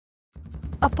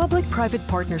A public-private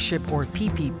partnership, or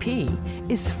PPP,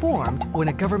 is formed when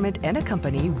a government and a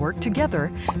company work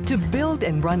together to build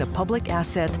and run a public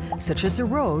asset such as a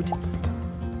road,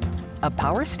 a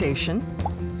power station,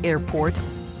 airport,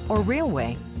 or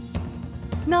railway.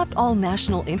 Not all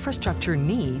national infrastructure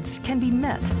needs can be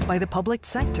met by the public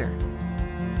sector.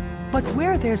 But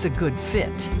where there's a good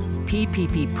fit,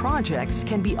 PPP projects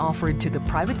can be offered to the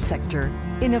private sector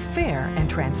in a fair and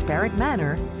transparent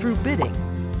manner through bidding.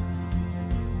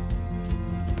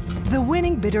 The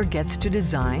winning bidder gets to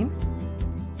design,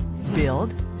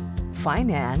 build,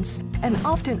 finance, and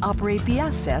often operate the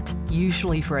asset,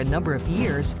 usually for a number of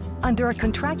years, under a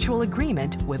contractual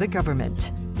agreement with the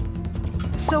government.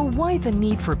 So why the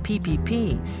need for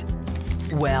PPPs?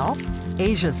 Well,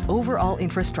 Asia's overall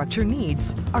infrastructure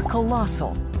needs are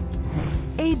colossal.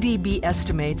 ADB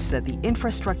estimates that the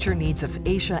infrastructure needs of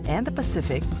Asia and the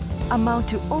Pacific amount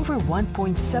to over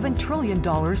 $1.7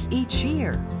 trillion each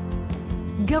year.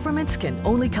 Governments can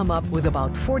only come up with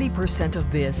about 40%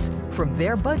 of this from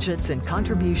their budgets and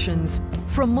contributions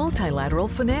from multilateral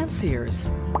financiers.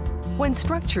 When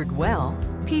structured well,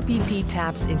 PPP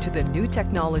taps into the new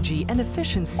technology and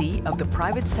efficiency of the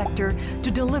private sector to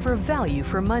deliver value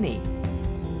for money.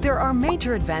 There are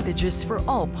major advantages for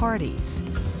all parties.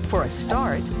 For a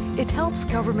start, it helps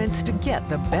governments to get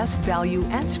the best value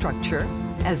and structure,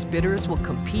 as bidders will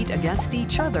compete against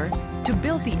each other to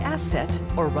build the asset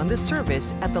or run the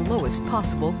service at the lowest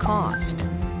possible cost.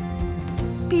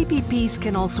 PPPs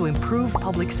can also improve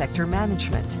public sector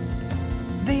management.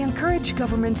 They encourage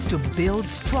governments to build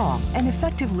strong and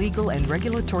effective legal and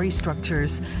regulatory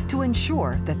structures to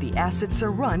ensure that the assets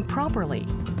are run properly.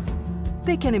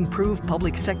 They can improve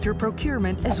public sector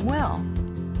procurement as well,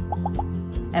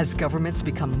 as governments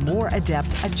become more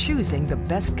adept at choosing the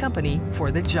best company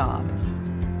for the job.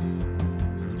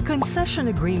 Concession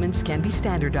agreements can be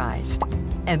standardized,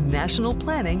 and national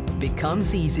planning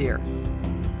becomes easier.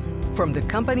 From the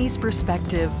company's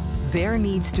perspective, there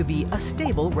needs to be a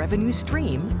stable revenue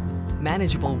stream,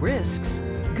 manageable risks,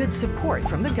 good support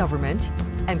from the government,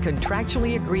 and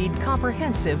contractually agreed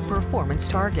comprehensive performance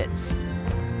targets.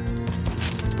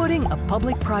 Putting a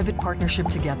public-private partnership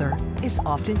together is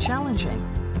often challenging.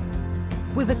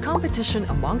 With the competition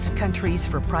amongst countries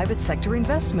for private sector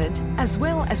investment, as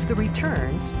well as the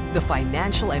returns, the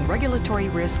financial and regulatory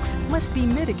risks must be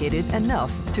mitigated enough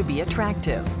to be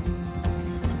attractive.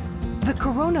 The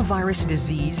coronavirus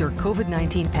disease, or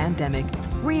COVID-19 pandemic,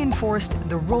 reinforced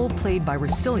the role played by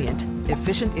resilient,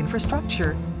 efficient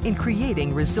infrastructure in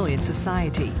creating resilient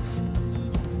societies.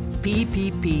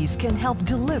 PPPs can help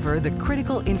deliver the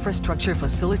critical infrastructure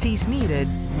facilities needed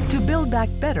to build back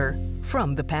better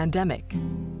from the pandemic.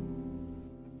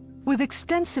 With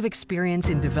extensive experience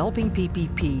in developing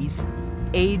PPPs,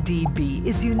 ADB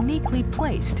is uniquely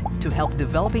placed to help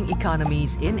developing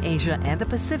economies in Asia and the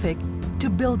Pacific to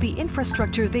build the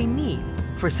infrastructure they need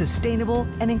for sustainable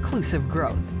and inclusive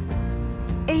growth.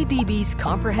 ADB's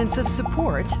comprehensive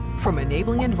support, from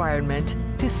enabling environment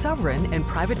to sovereign and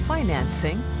private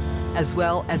financing, as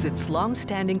well as its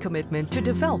long-standing commitment to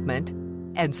development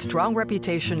and strong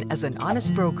reputation as an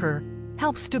honest broker,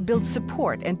 helps to build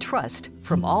support and trust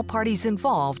from all parties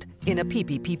involved in a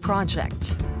PPP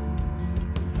project.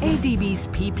 ADB's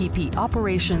PPP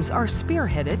operations are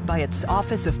spearheaded by its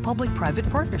Office of Public-Private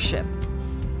Partnership.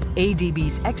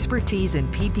 ADB's expertise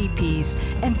in PPPs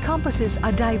encompasses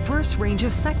a diverse range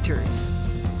of sectors.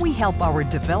 We help our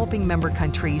developing member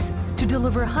countries to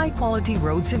deliver high-quality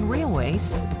roads and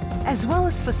railways, as well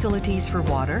as facilities for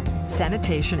water,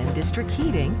 sanitation and district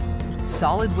heating,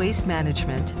 solid waste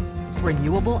management,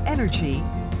 renewable energy,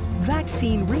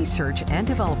 vaccine research and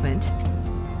development,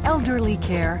 elderly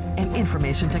care, and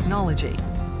information technology.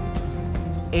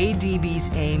 ADB's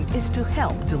aim is to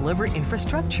help deliver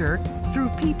infrastructure through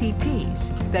PPPs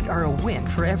that are a win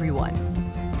for everyone.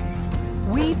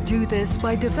 We do this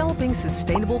by developing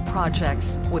sustainable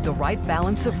projects with the right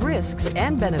balance of risks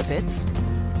and benefits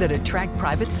that attract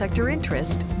private sector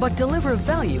interest but deliver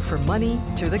value for money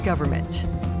to the government.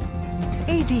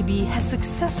 ADB has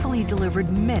successfully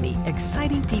delivered many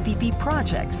exciting PPP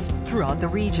projects throughout the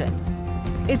region.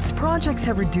 Its projects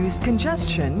have reduced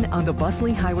congestion on the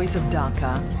bustling highways of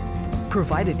Dhaka,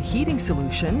 provided heating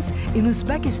solutions in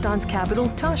Uzbekistan's capital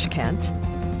Tashkent,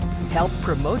 helped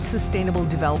promote sustainable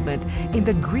development in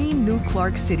the green New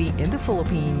Clark City in the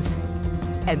Philippines,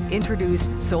 and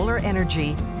introduced solar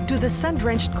energy to the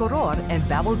sun-drenched Koror and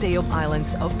Babeldaob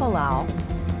Islands of Palau,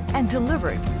 and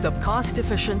delivered the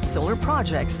cost-efficient solar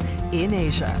projects in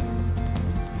Asia.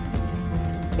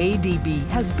 ADB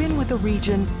has been with the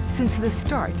region since the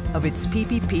start of its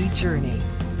PPP journey.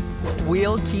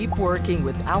 We'll keep working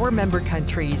with our member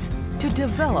countries to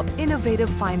develop innovative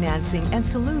financing and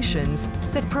solutions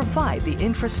that provide the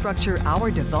infrastructure our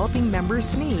developing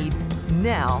members need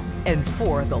now and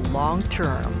for the long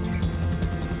term.